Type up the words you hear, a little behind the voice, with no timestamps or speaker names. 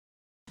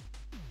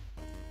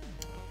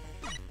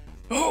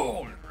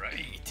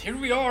Alright, here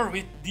we are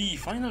with the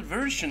final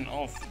version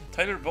of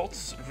Tyler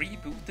Bott's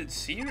rebooted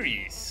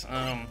series.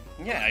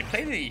 Yeah, I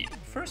played the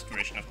first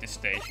version of this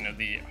stage, you know,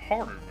 the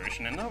harder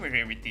version, and now we're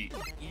here with the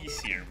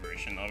easier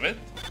version of it.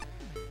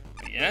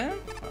 But yeah,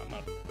 I'm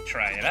gonna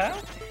try it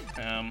out.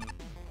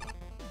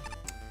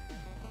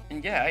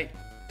 And yeah, I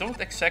don't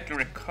exactly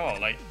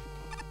recall. I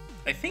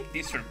think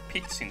these were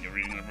pits in the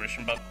original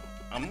version, but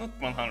I'm not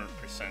 100%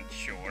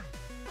 sure.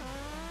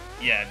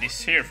 Yeah, this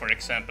here, for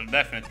example,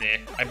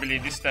 definitely, I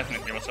believe this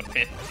definitely was a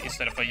pit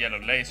instead of a yellow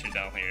laser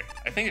down here.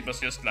 I think it was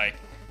just like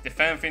the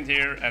fan fin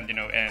here and, you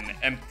know, an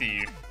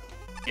empty,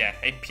 yeah,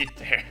 a pit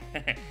there.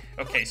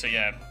 Okay, so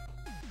yeah,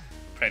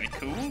 pretty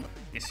cool.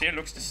 This here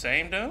looks the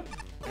same though,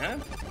 yeah.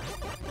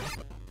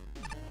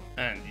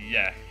 And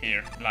yeah,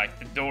 here, like,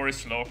 the door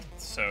is locked,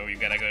 so you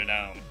gotta go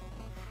down.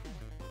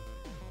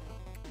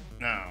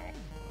 Now,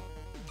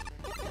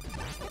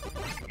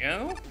 here we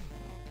go.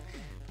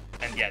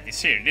 And yeah,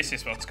 this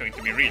is what's going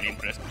to be really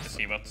interesting to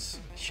see what's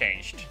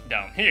changed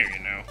down here, you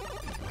know.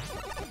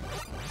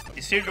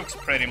 This here looks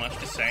pretty much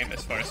the same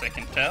as far as I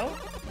can tell.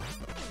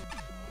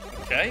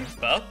 Okay,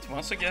 but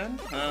once again,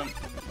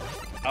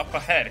 up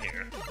ahead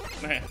here,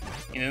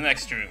 in the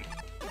next room,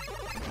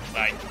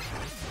 like,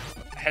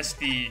 has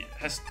there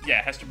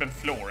been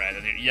floor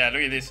added here? Yeah,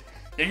 look at this.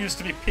 There used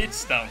to be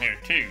pits down here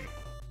too.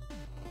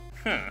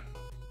 Huh.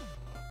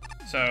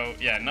 So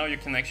yeah, now you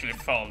can actually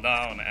fall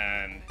down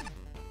and,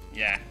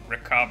 yeah,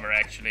 recover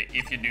actually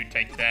if you do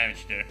take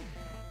damage there.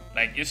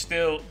 Like, you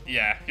still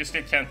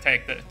can't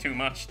take too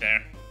much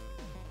there.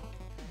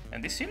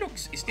 And this here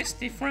looks, is this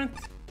different?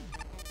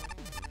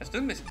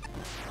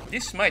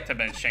 This might have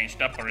been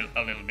changed up a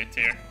little bit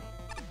here.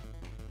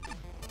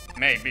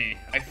 Maybe,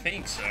 I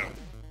think so.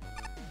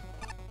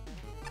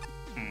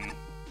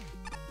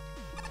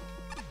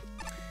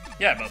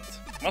 Yeah, but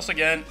once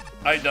again,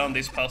 I've done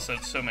this puzzle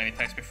so many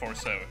times before,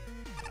 so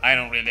I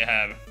don't really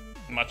have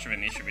much of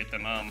an issue with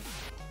them.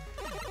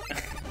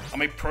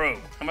 I'm a pro.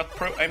 I'm a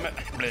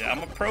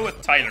pro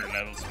at Tyler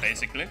levels,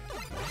 basically.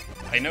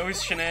 I know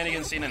his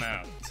shenanigans in and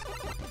out.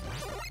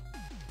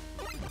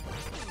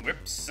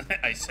 Whoops,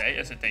 I say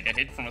as I take a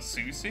hit from a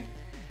Susie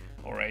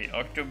or a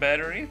octo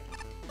battery.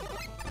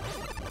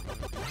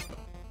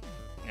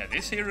 Yeah,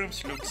 this here room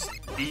looks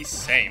the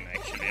same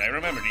actually. I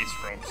remember these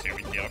frogs here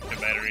with the octo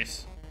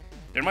batteries.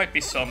 There might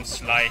be some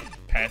slight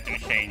pattern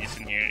changes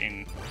in here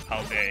in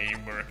how they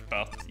work,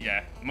 but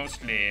yeah,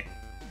 mostly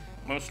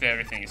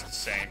everything is the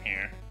same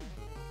here.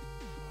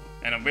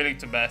 And I'm willing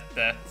to bet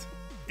that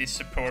this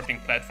supporting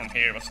platform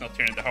here was not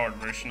here in the hard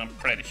version. I'm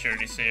pretty sure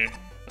this here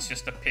was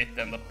just a pit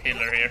and a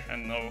pillar here,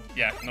 and no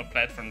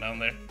platform down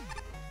there.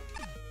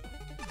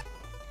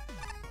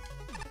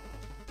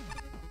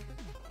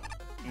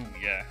 Ooh,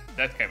 yeah,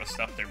 that guy was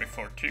stuck there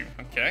before too.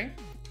 Okay.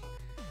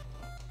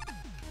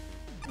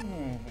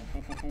 Ooh,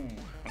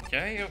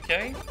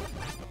 okay.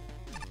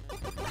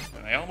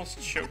 I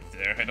almost choked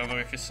there. I don't know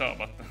if you saw,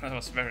 but that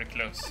was very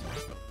close.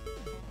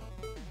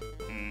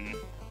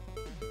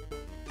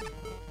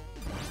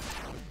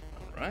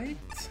 Right.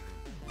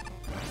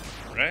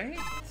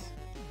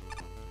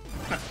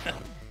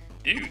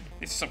 Dude,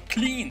 this is some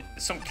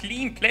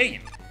clean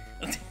playing.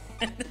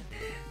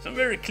 Some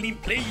very clean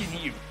playing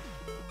here.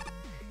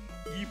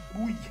 Yeah,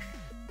 boy.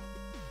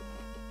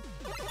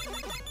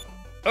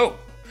 Oh,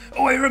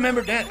 I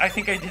remember that. I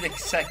think I did the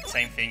exact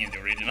same thing in the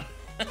original.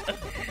 I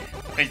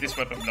think this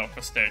weapon block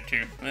was there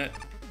too.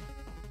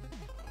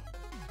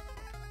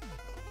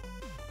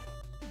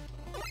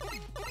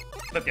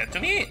 But yeah, to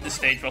me, the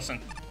stage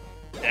wasn't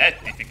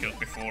that difficult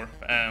before.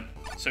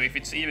 So if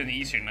it's even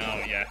easier now,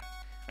 yeah,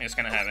 I'm just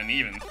gonna have an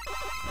even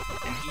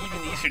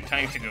easier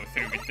time to go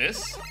through with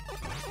this.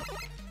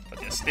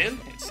 But yeah, still,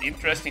 it's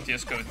interesting to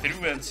just go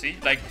through and see.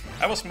 Like,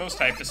 I was most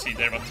hyped to see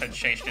there what had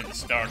changed in the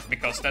start,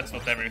 because that's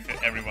what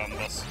everyone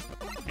was,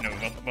 you know,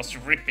 what was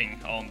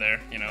ripping on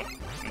there, you know,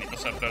 when it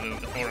was uploaded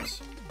on the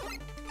forums.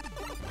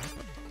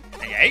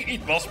 And yeah,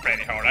 it was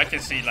pretty hard. I can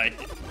see, like,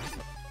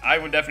 I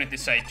would definitely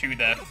say too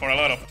that for a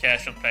lot of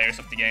casual players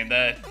of the game,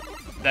 that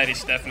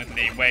is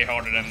definitely way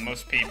harder than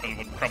most people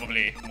would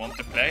probably want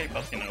to play.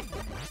 But you know,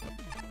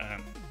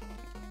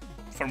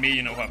 for me,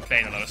 you know, who have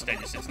played a lot of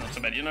stages, it's not so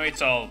bad. You know,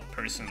 it's all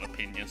personal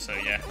opinion. So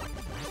yeah,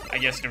 I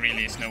guess there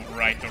really is no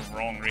right or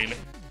wrong, really.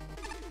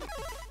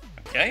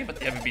 Okay, but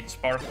you have a bit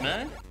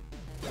Sparkman.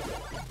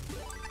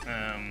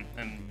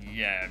 And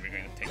yeah, we're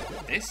going to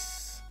take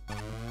this.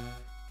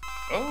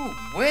 Oh,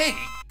 wait!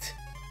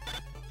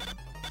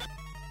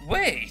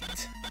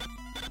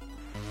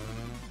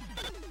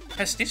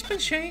 Has this been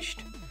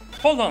changed?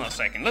 Hold on a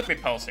second, let me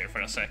pause here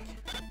for a sec.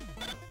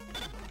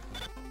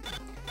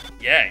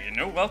 Yeah, you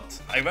know what?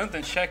 I went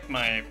and checked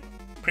my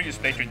previous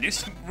playthrough.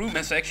 This room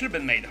has actually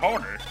been made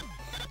harder.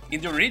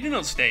 In the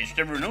original stage,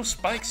 there were no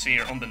spikes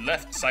here on the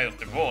left side of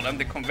the wall, and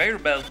the conveyor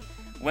belt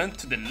went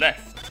to the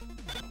left.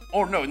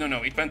 Or no,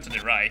 it went to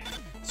the right.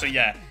 So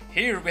yeah,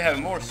 here we have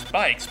more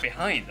spikes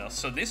behind us,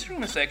 so this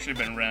room has actually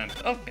been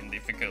ramped up in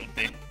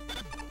difficulty.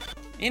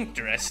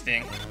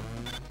 Interesting.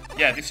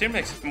 Yeah, this here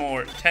makes it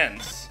more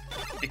tense.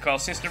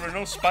 Because since there were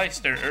no spikes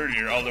there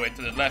earlier all the way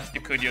to the left,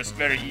 you could just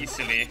very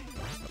easily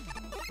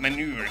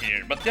maneuver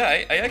here. But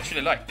yeah, I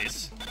actually like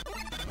this.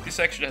 This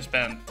actually has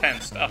been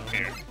tensed up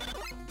here.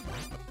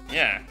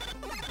 Yeah.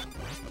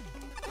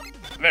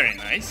 Very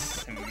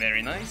nice.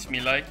 Very nice. Me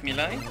like, me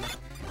like.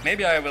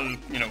 Maybe I will,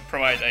 you know,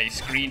 provide a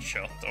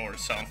screenshot or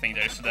something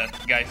there so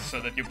that guys, so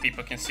that you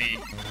people can see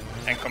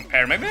and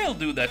compare. Maybe I'll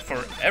do that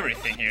for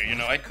everything here. You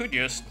know, I could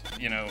just,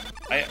 you know,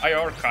 I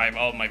archive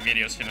all my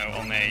videos, you know,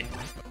 on a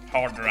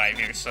hard drive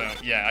here. So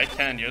yeah, I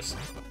can just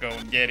go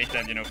get it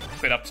and, you know,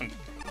 put up some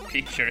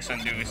pictures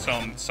and do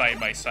some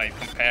side-by-side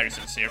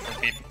comparisons here for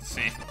people to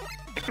see.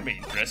 It could be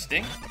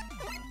interesting.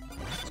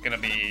 It's gonna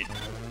be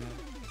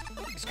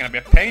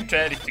a pain to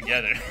edit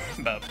together,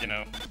 but you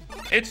know,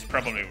 it's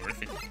probably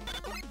worth it.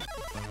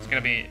 It's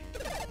gonna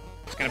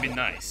be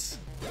nice.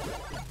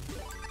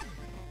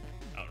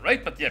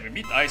 Alright, but yeah, we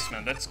beat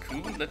Iceman, that's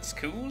cool, that's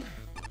cool.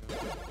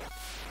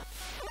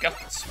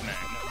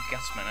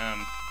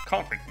 Gutsman,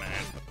 Concrete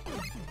Man.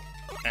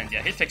 And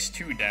yeah, he takes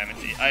 2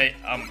 damage.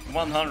 I'm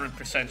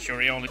 100% sure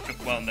he only took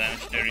 1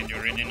 damage there in the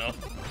original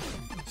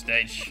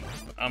stage.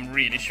 I'm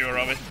really sure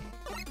of it.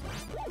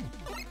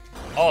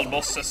 All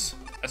bosses,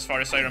 as far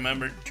as I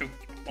remember, took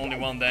only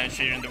 1 damage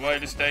here in the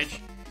wild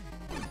stage.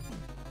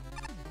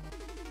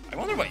 I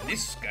wonder why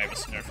this guy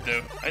was nerfed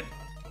though. I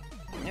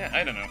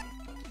don't know.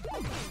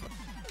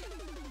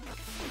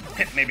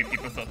 Maybe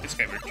people thought this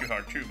guy were too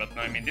hard too, but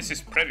no, I mean, this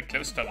is pretty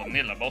close to a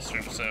vanilla boss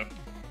room, so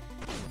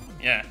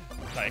yeah,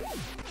 like,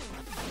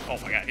 oh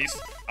my god, he's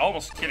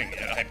almost killing me.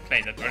 I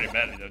played that very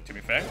badly though, to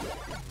be fair.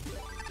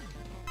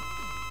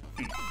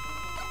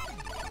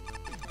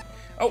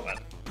 Oh well,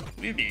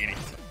 we beat it.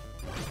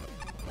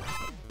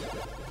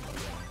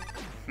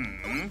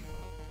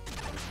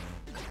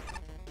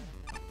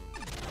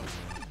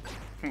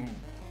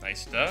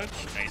 Nice dodge,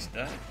 nice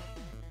dodge.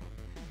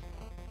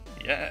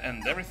 Yeah,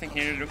 and everything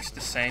here looks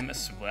the same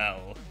as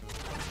well.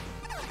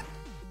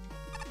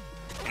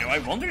 You know, I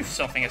wonder if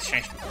something has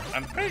changed.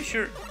 I'm pretty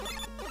sure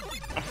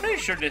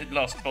the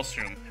last boss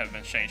room have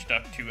been changed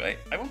up too. I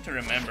want to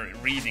remember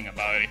reading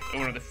about it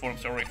over on the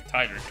forums, or if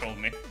Tyler told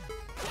me.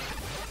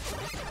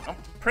 I'm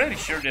pretty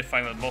sure the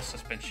final boss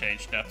has been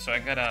changed up, so I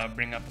gotta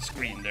bring up a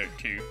screen there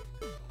too.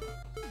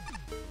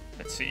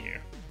 Let's see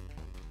here.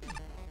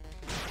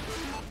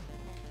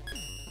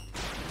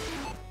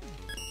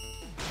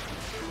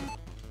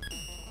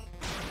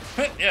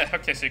 Yeah,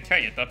 okay, so you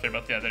can get up there,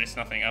 but yeah, there is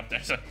nothing up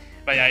there. So,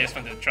 but yeah, I just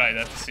wanted to try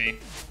that to see.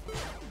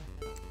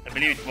 I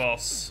believe it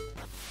was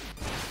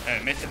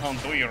Metehan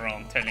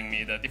Doyoran telling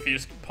me that if you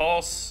just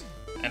pause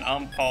and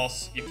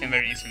unpause, you can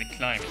very easily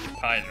climb with the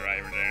pile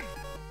driver there.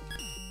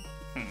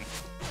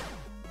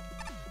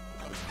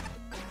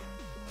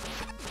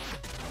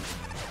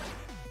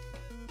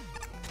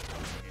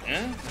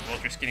 Yeah, the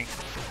water's getting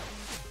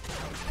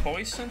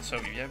poisoned,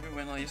 so yeah, we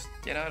wanna just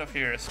get out of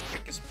here as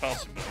quick as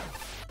possible.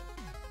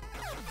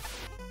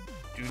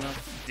 Do not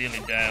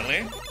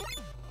dilly-dally.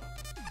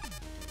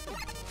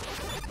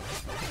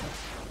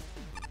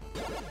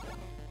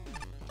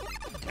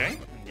 Okay,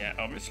 yeah,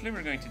 obviously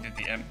we're going to do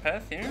the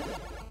empath here.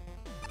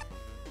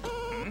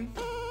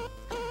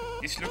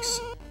 This looks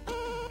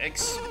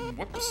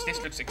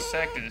this looks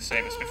exactly the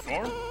same as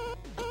before.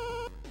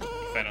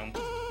 If I don't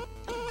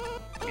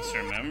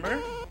misremember.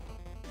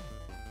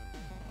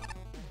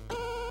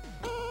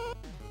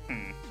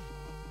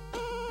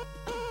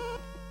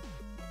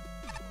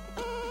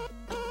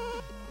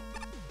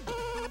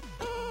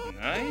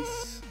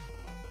 Nice.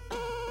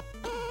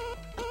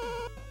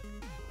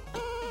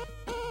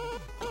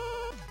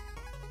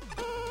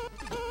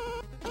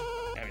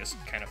 I'm just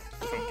kind of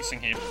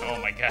focusing here. Oh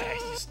my god, I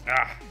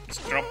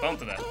just dropped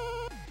onto that.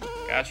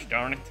 Gosh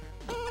darn it.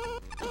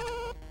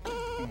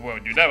 Whoa,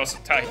 dude, that was a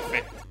tight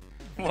fit.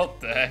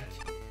 What the heck?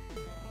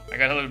 I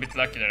got a little bit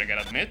lucky there, I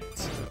gotta admit.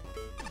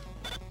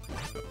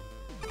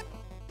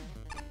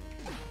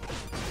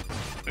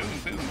 Boom,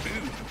 boom,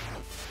 boom.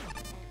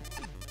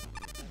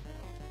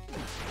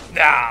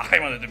 Nah, I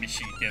wanted to be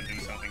cheeky and do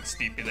something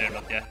stupid there,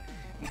 but yeah.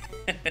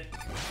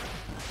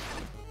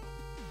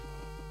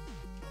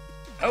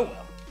 Oh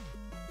well.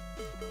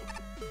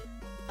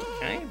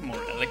 Okay, more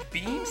relic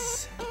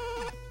beams.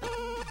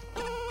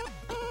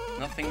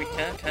 Nothing we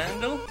can't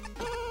handle.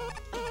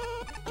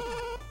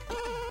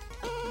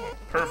 Whoa,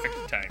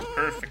 perfect time,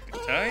 perfect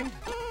time.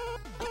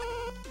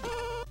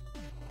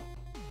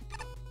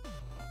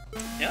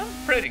 Yeah,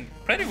 pretty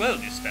well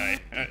this day.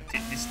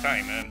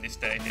 This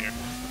day here.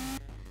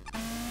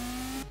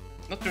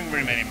 Not doing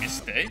very many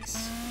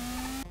mistakes.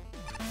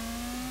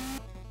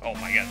 Oh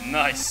my god,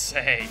 nice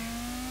save.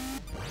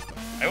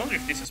 I wonder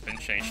if this has been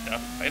changed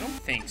up. I don't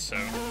think so.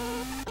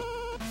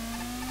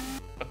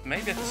 But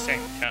maybe at the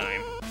same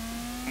time.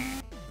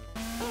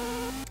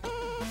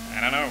 I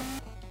don't know.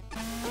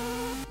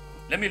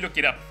 Let me look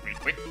it up real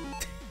quick.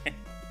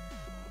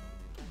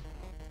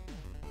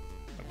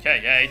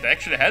 Okay, yeah, it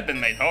actually had been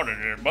made harder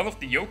there. One of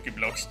the Yoki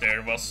blocks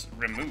there was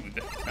removed.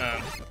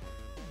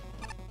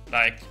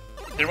 Like,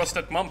 there was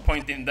that one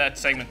point in that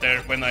segment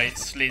there when I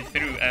slid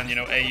through and, you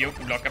know, a yoke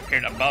block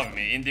appeared above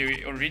me. In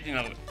the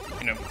original,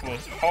 you know, quote,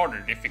 harder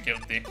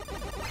difficulty,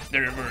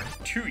 there were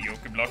 2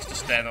 yoke blocks to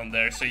stand on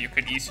there, so you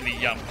could easily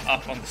jump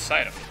up on the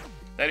side of it.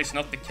 That is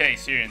not the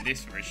case here in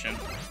this version.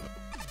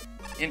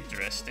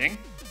 Interesting.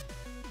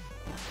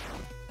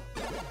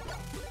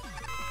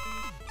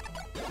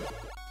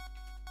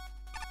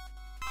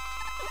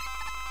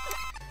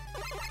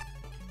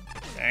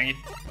 Dang it.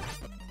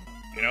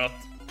 You know what?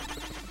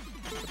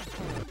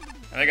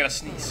 And I gotta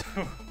sneeze.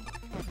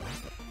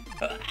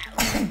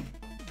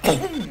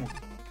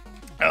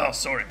 Oh,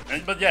 sorry.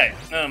 But yeah,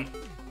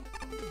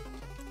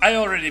 I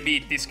already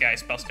beat this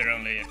guy's Buster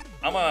only.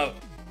 I'ma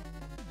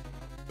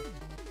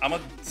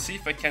see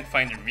if I can't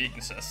find their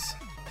weaknesses.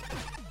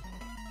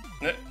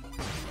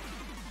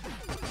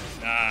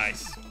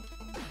 Nice.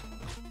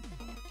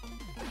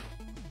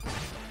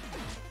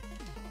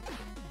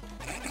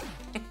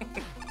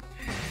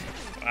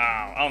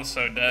 Wow, I'm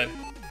so dead.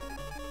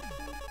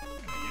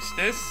 Gonna use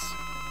this.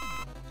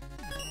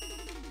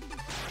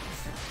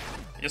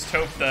 Just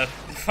hope that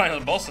the final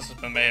bosses have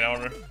been made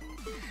harder.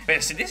 But yeah,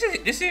 see,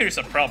 this here is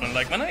a problem.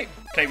 Like when I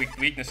play with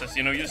weaknesses,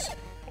 you know,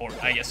 or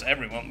I guess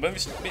everyone, when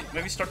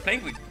we start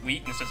playing with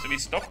weaknesses, we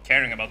stop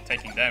caring about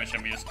taking damage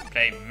and we just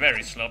play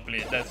very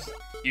sloppily. That's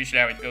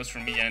usually how it goes for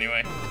me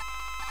anyway.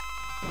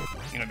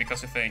 You know,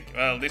 because you think,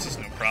 well, this is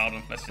no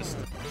problem. Let's just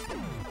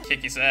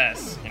kick his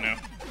ass, you know.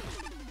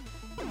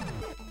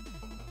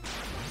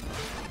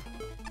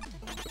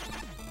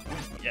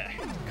 Yeah,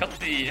 cut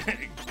the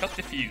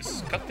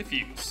fuse, cut the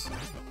fuse.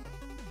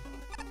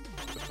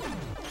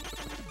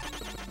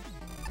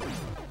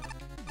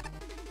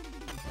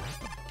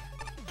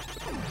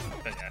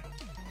 But yeah,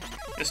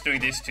 just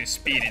doing this to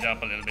speed it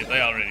up a little bit.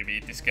 I already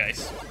beat these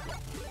guys.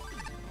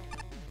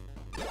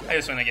 I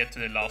just want to get to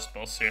the last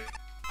boss here.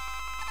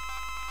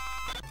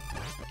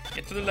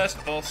 Get to the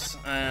last boss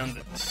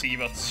and see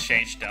what's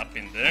changed up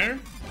in there.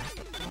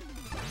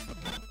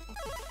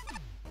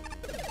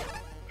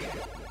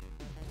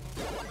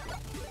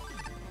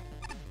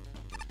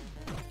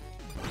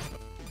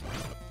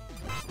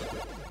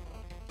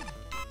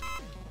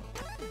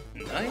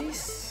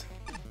 Nice.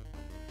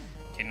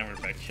 Okay, now we're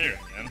back here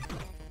again.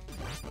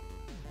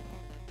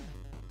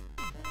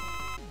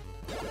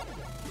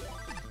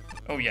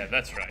 Oh yeah,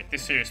 that's right.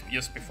 This here is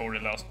just before the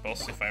last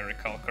boss, if I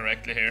recall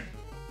correctly here.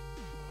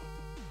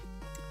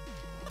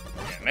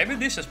 Yeah, maybe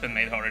this has been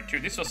made harder too.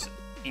 This was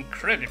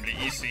incredibly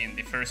easy in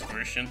the first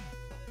version.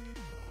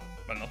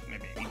 Well, not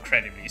maybe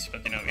incredibly easy,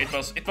 but you know,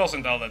 it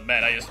wasn't all that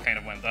bad. I just kind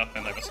of went up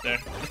and I was there.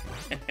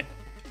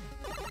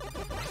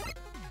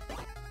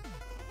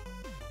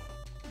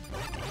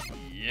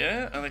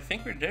 Yeah, and I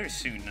think we're there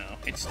soon now.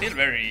 It's still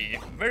very,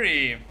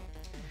 very,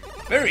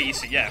 very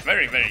easy. Yeah,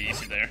 very, very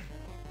easy there.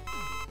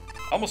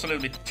 Almost a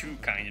little bit too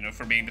kind, you know,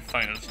 for being the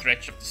final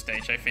stretch of the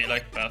stage, I feel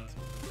like, but...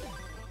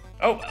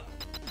 Oh well.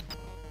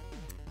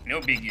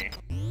 No biggie.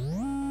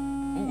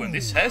 Ooh, and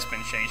this has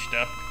been changed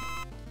up.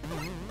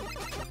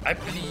 I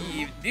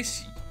believe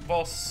this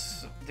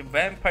was the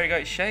vampire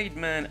guy, Shade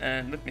Man,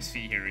 and let me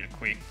see here real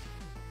quick.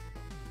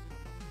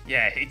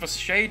 Yeah, it was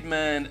Shade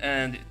Man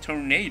and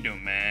Tornado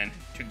Man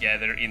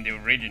together in the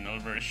original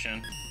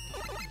version.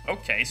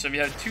 Okay, so we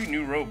have 2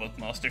 new robot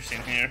masters in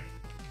here.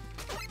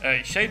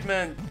 Shade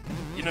Man,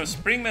 you know,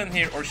 Springman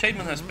here, or Shade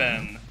Man has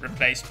been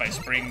replaced by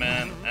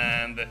Springman,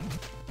 and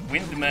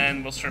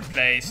Windman was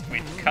replaced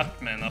with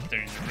Cutman up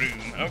there in the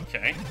room.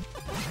 Okay.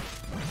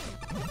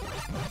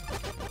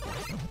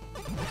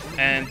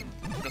 And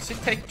does it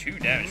take 2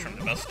 damage from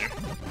the Buster?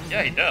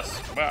 Yeah, he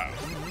does. Wow.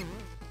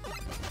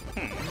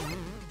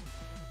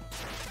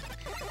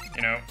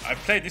 You know, I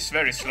played this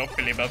very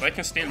sloppily, but I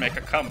can still make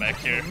a comeback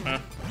here.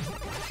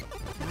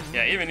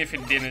 Yeah, even if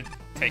it didn't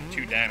take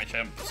 2 damage,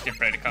 I'm still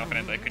pretty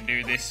confident I could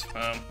do this.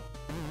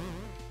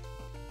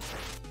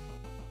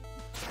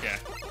 Yeah.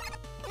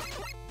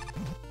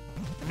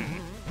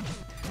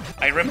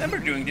 I remember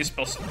doing this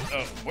boss.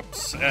 Oh,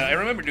 whoops! I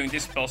remember doing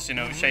this boss, you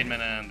know, Shademan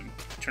and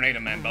Tornado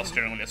Man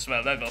Buster only as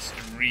well. That was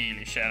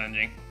really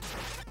challenging.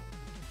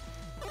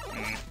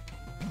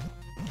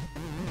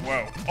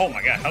 Whoa! Oh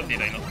my god! How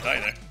did I not die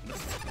there?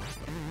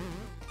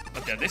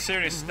 But yeah, this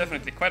series is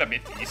definitely quite a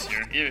bit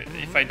easier.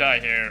 If I die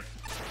here,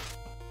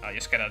 I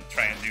just gotta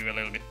try and do a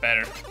little bit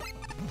better.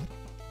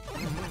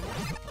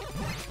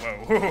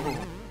 Whoa!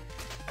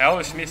 I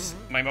always miss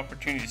my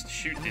opportunities to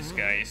shoot this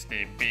guy is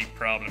the big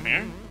problem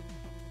here.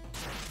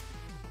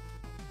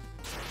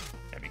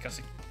 Yeah, because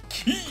it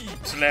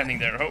keeps landing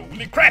there.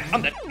 Holy crap!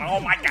 I'm dead! Oh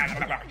my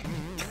god!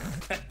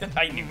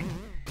 I knew it.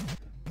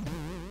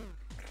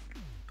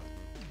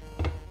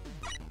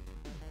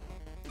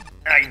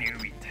 I knew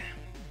it.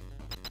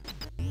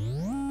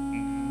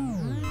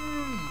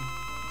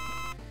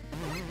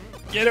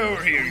 Get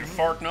over here, you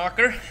fart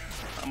knocker.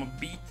 I'ma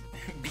beat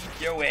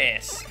your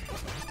ass.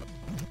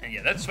 And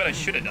yeah, that's what I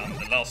should have done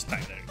the last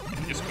time there.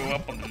 Just go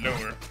up on the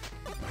lower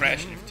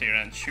crash lift here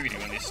and shoot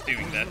him when he's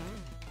doing that.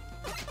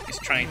 He's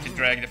trying to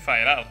drag the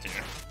fight out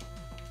here.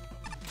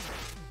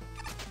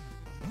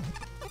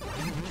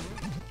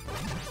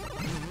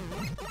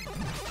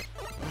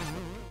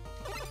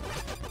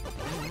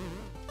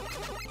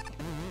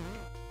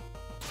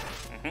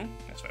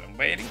 That's what I'm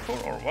waiting for,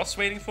 or was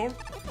waiting for.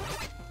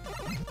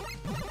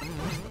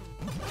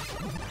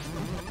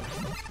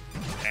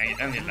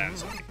 And it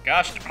lands on me.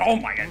 Gosh, oh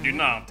my god, dude,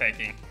 now I'm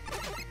taking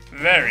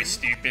very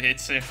stupid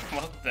hits here.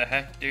 What the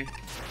heck, dude?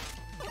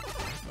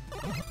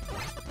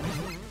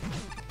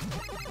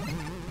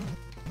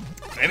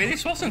 Maybe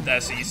this wasn't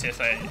as easy as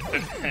I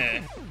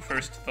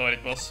first thought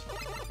it was.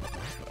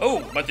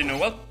 Oh, but you know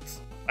what?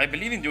 I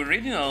believe in the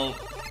original...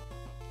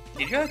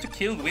 Did you have to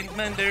kill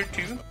Windman there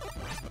too?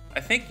 I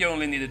think you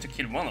only needed to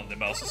kill one of the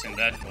bosses in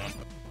that one.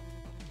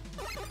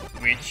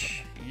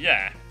 Which,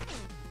 yeah.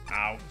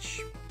 Ouch.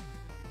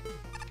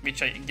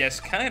 Which I guess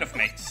kind of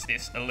makes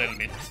this a little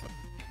bit...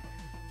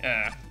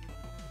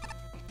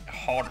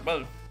 hard.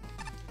 Well,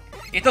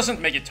 it doesn't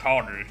make it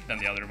harder than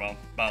the other one,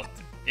 but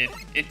it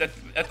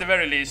at the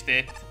very least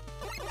it,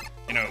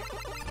 you know,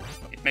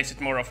 it makes it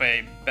more of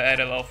a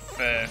battle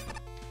of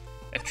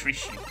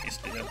attrition. Is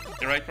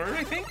the right word?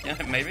 I think.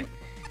 Yeah, maybe.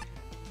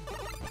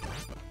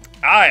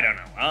 I don't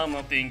know. I'm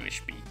not English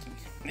speaking.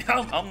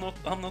 I'm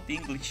not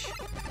English.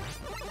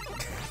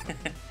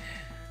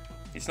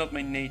 It's not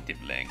my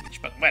native language,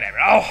 but whatever.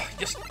 Oh,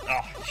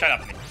 shut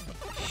up, man.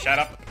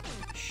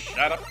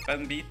 Shut up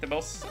and beat the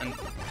boss. And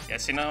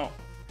yes, you know.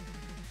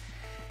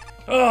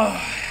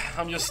 Oh,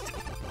 I'm just...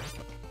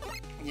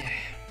 Yeah.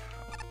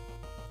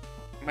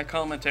 My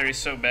commentary is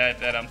so bad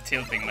that I'm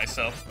tilting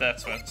myself.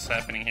 That's what's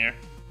happening here.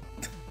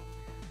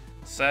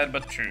 Sad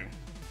but true.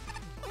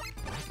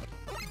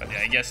 But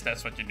yeah, I guess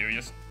that's what you do.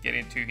 Just get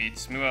in 2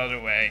 hits, move out of the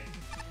way.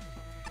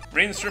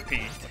 Rinse,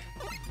 repeat.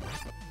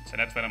 So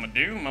that's what I'm gonna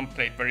do. I'm gonna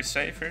play it very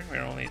safe here.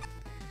 We're only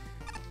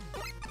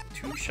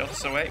 2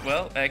 shots away.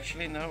 Well,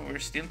 actually, no, we're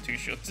still 2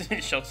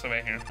 shots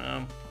away here.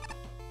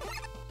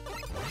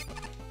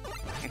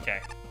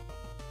 Okay.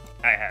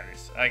 I have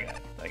this. I got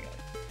it.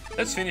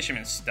 Let's finish him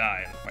in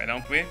style, why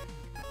don't we?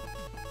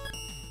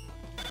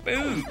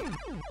 Boom!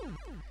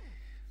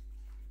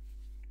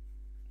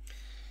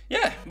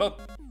 Yeah, but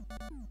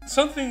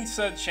some things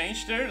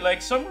changed there.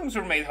 Like, some rooms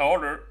were made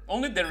harder.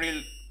 Only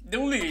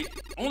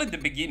the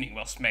beginning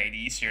was made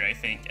easier, I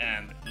think,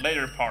 and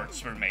later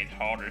parts were made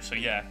harder. So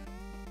yeah,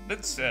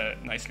 that's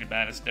nicely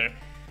balanced there.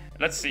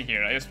 Let's see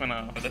here. I just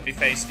wanna that we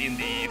faced in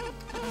the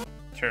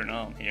turn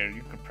on here.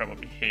 You could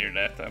probably hear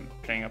that. I'm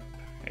playing up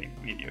a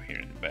video here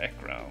in the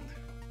background.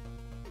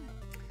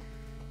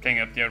 Playing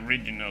up the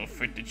original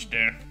footage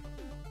there.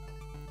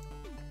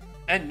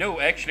 And no,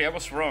 actually I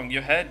was wrong.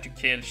 You had to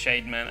kill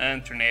Shade Man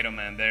and Tornado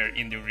Man there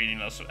in the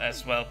original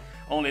as well.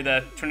 Only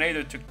that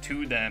Tornado took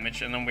 2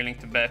 damage, and I'm willing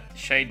to bet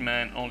Shade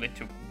Man only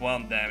took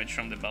 1 damage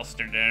from the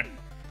Buster there.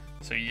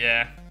 So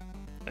yeah,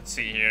 let's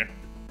see here.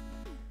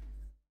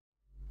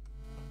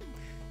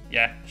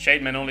 Yeah,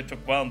 Shade Man only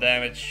took 1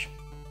 damage,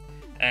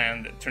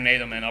 and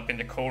Tornado Man up in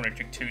the corner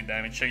took 2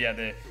 damage. So yeah,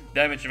 the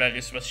damage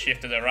values was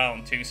shifted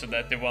around too, so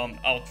that the one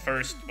out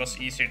first was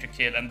easier to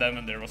kill, and then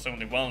when there was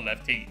only 1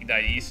 left, he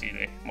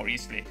died more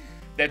easily.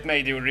 That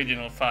made the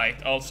original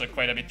fight also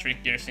quite a bit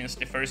trickier, since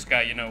the first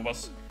guy, you know,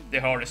 was the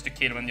hardest to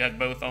kill when you had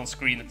both on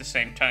screen at the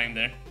same time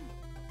there.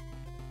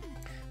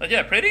 But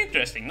yeah, pretty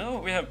interesting. No,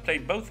 we have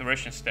played both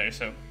versions there,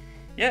 so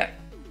yeah,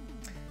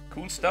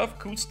 cool stuff.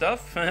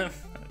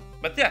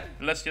 But yeah,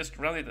 let's just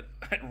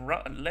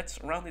let's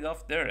round it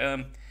off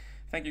there.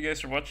 Thank you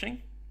guys for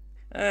watching,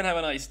 and have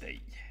a nice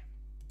day.